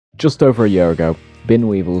just over a year ago, Bin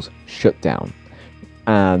Weevils shut down,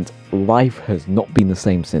 and life has not been the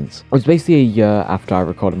same since. It was basically a year after I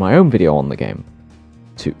recorded my own video on the game,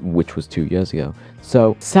 which was 2 years ago.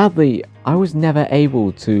 So sadly, I was never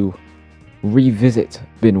able to revisit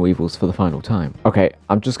Bin Weevils for the final time. Okay,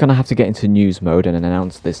 I'm just gonna have to get into news mode and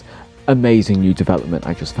announce this amazing new development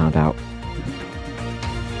I just found out.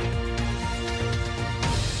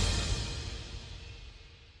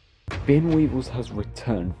 Bin Weevils has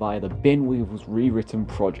returned via the Bin Weevils Rewritten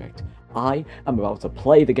project. I am about to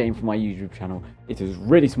play the game for my YouTube channel. It is a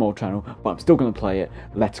really small channel, but I'm still going to play it.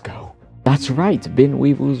 Let's go. That's right, Bin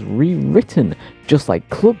Weevils Rewritten, just like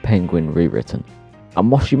Club Penguin Rewritten, and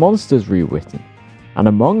Moshi Monsters Rewritten, and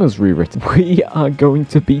Among Us Rewritten. We are going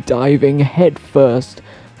to be diving head first,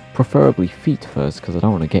 preferably feet first, because I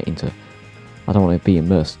don't want to be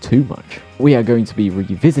immersed too much. We are going to be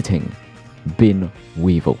revisiting Bin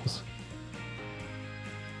Weevils.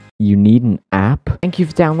 You need an app? Thank you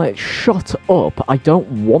for downloading. Shut up. I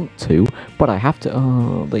don't want to, but I have to.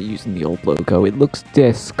 Oh, they're using the old logo. It looks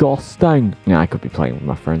disgusting. Yeah, I could be playing with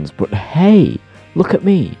my friends, but hey, look at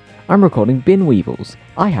me. I'm recording Bin Weevils.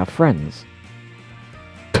 I have friends.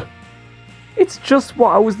 It's just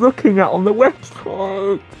what I was looking at on the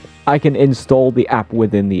website. I can install the app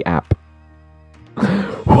within the app.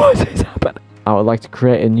 What is happening? I would like to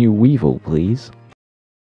create a new Weevil, please.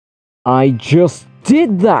 I just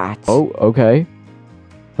did that! Oh, okay.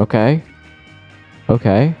 Okay.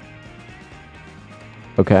 Okay.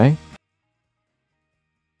 Okay.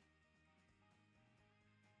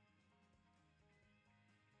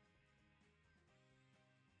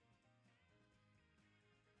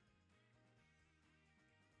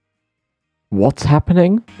 What's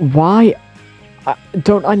happening? Why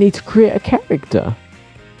don't I need to create a character?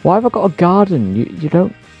 Why have I got a garden? You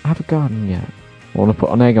don't have a garden yet. I want to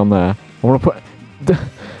put an egg on there. I want to put...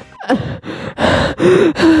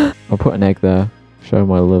 I'll put an egg there. Show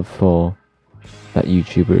my love for that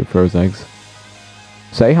YouTuber who throws eggs.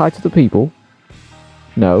 Say hi to the people.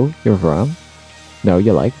 No, you're wrong. No,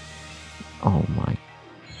 you're like... Oh my...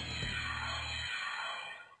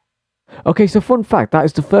 Okay, so fun fact, that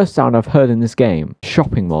is the first sound I've heard in this game.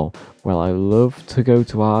 Shopping mall. Well, I love to go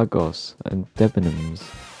to Argos and Debenhams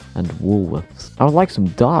and Woolworths. I would like some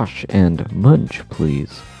Dash and Munch,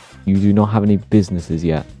 please. You do not have any businesses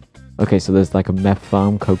yet. Okay, so there's like a meth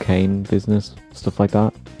farm, cocaine business, stuff like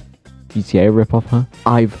that. GTA ripoff, huh?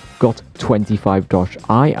 I've got 25 Dosh.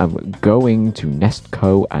 I am going to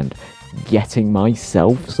Nestco and getting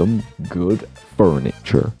myself some good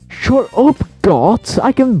furniture. Shut up, Got!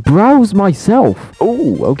 I can browse myself!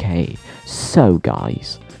 Oh, okay. So,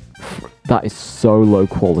 guys, that is so low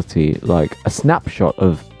quality. Like, a snapshot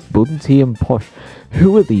of Bunty and Posh.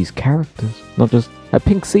 Who are these characters? Not just a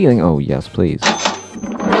pink ceiling. Oh, yes, please.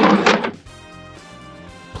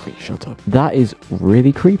 Please shut up. That is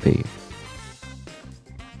really creepy.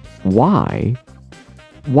 Why?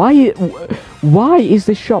 Why is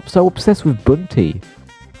this shop so obsessed with Bunty?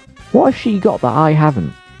 What has she got that I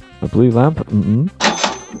haven't? A blue lamp?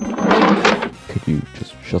 Could you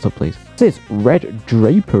just shut up, please? This is red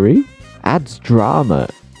drapery. Adds drama.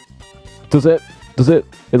 Does it?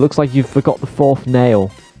 It looks like you forgot the fourth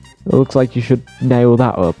nail. It looks like you should nail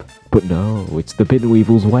that up. But no, it's the Bin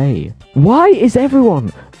Weevils way. Why is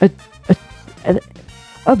everyone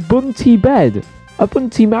a Bunty bed? A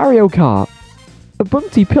Bunty Mario Kart? A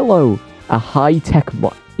Bunty pillow? A high-tech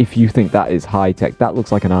if you think that is high-tech, that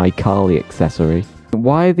looks like an iCarly accessory.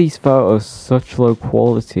 Why are these photos such low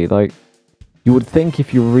quality? Like, you would think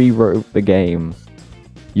if you rewrote the game,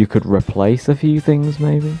 you could replace a few things,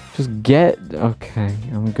 maybe? Just get... Okay,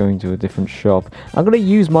 I'm going to a different shop. I'm going to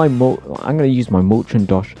use my Mulch and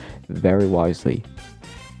Dosh very wisely.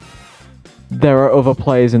 There are other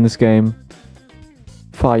players in this game.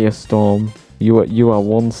 Firestorm. You are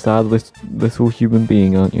one sad little human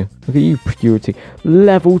being, aren't you? Look at you, Purity.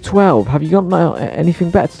 Level 12. Have you got anything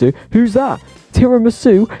better to do? Who's that?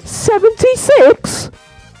 Tiramisu 76?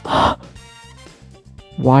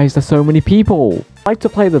 Why is there so many people? I like to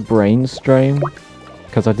play the brain strain,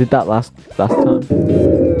 because I did that last time.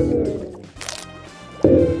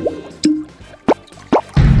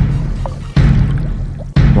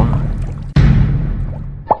 Why?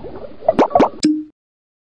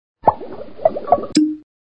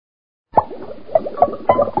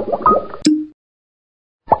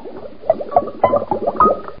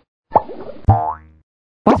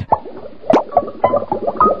 What?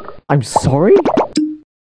 I'm sorry?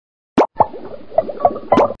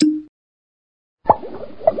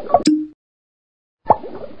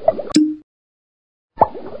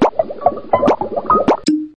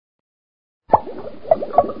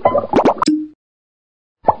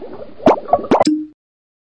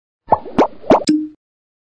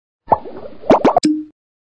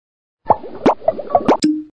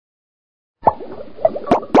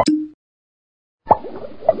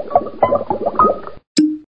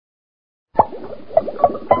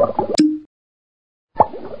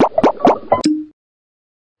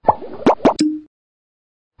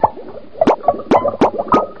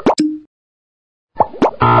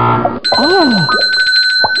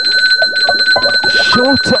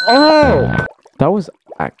 Shut up! That was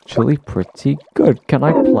actually pretty good. Can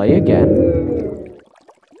I play again?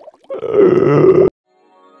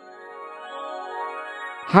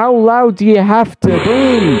 How loud do you have to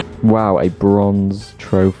be? Wow, a bronze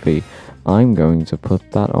trophy. I'm going to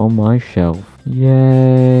put that on my shelf.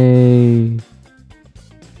 Yay!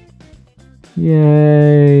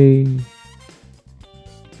 Yay!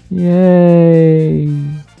 Yay!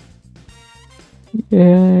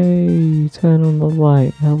 Yay! Turn on the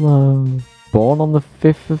light. Hello. Born on the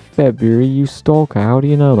 5th of February, you stalker. How do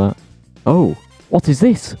you know that? Oh, what is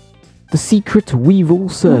this? The secret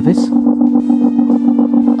Weevils service?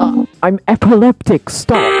 I'm epileptic.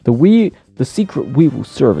 Stop! The secret Weevils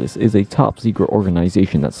service is a top secret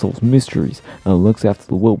organization that solves mysteries and looks after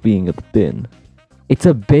the well-being of the bin. It's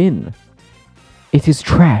a bin. It is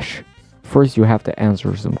trash. First, you have to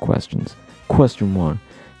answer some questions. Question 1.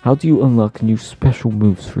 How do you unlock new special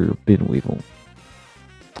moves for your bin Weevil?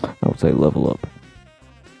 I would say level up.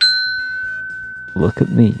 Look at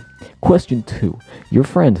me. Question 2. Your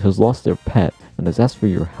friend has lost their pet and has asked for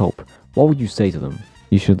your help. What would you say to them?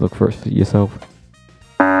 You should look first for yourself.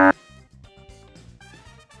 Well,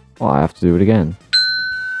 I have to do it again.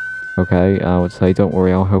 Okay, I would say don't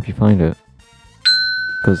worry, I'll help you find it.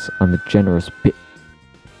 Because I'm a generous bit.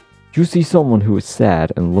 You see someone who is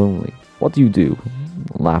sad and lonely. What do?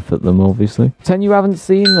 Laugh at them, obviously. Pretend you haven't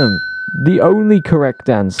seen them. The only correct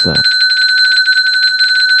answer.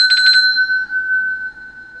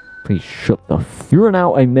 Please shut the You're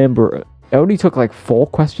now a member. It only took like 3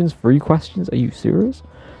 questions. Are you serious?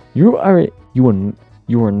 You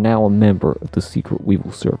are now a member of the secret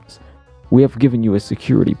Weevil service. We have given you a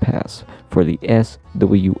security pass for the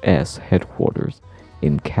SWS headquarters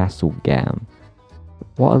in Castle Gam.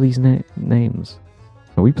 What are these names?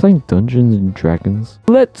 Are we playing Dungeons and Dragons?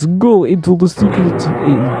 Let's go into the secret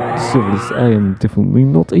service. I am definitely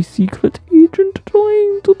not a secret agent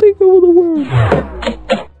trying to take over the world.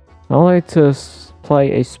 I like to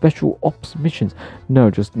play a special ops missions.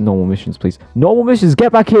 No, just normal missions, please. Normal missions,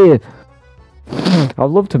 get back here! I'd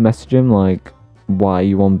love to message him, like, why are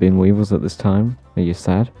you on Bin Weevils at this time? Are you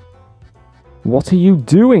sad? What are you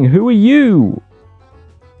doing? Who are you?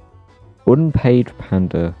 Unpaid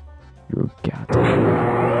panda. You're a goddamn.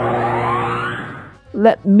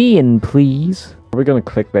 Let me in, please. We're gonna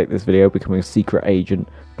clickbait this video, becoming a secret agent,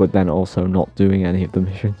 but then also not doing any of the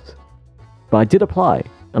missions. But I did apply,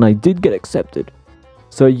 and I did get accepted.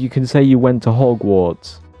 So you can say you went to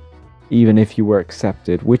Hogwarts, even if you were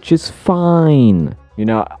accepted, which is fine. You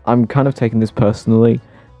know, I'm kind of taking this personally,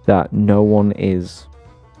 that no one is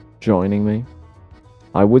joining me.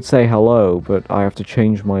 I would say hello, but I have to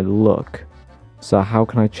change my look. So how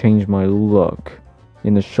can I change my look?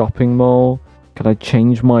 In the shopping mall? Can I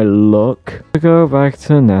change my look? To go back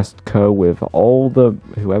to Nestco with all the,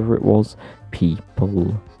 whoever it was,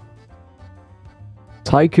 people.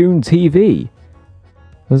 Tycoon TV.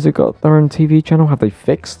 Has it got their own TV channel? Have they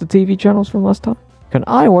fixed the TV channels from last time? Can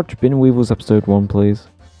I watch Bin Weevils episode 1, please?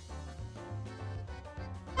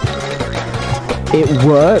 It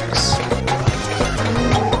works!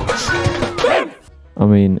 I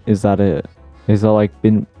mean, is that it? Is that like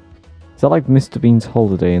Mr. Bean's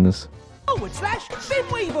holiday in this? Bin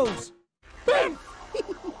Weevils!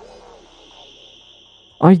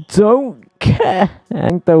 I don't care! I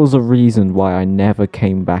think there was a reason why I never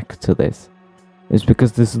came back to this. It's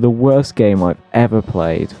because this is the worst game I've ever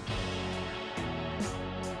played.